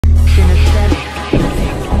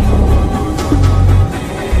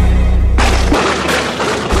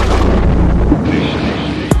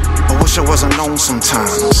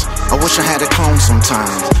sometimes. I wish I had a clone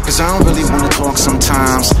sometimes, cause I don't really wanna talk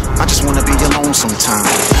sometimes. I just wanna be alone sometimes.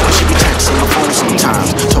 She be texting my phone sometimes,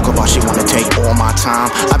 talk about she wanna take all my time.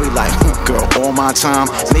 I be like, girl, all my time.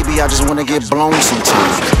 Maybe I just wanna get blown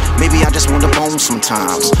sometimes. Maybe I just wanna bone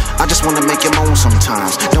sometimes. I just wanna make you moan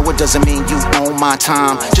sometimes. No, it doesn't mean you own my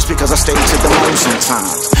time, just because I stay to the moon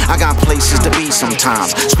sometimes. I got places to be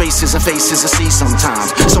sometimes, spaces and faces to see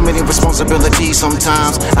sometimes. So many responsibilities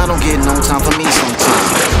sometimes, I don't get no time for me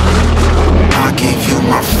sometimes. I gave you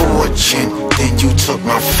my fortune, then you took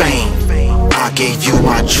my fame. I gave you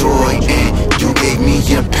my joy and you gave me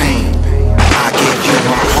your pain. I gave you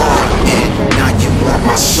my heart and now you want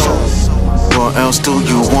my soul. What else do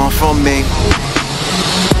you want from me?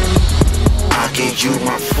 I gave you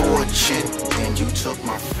my fortune, then you took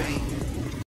my fame.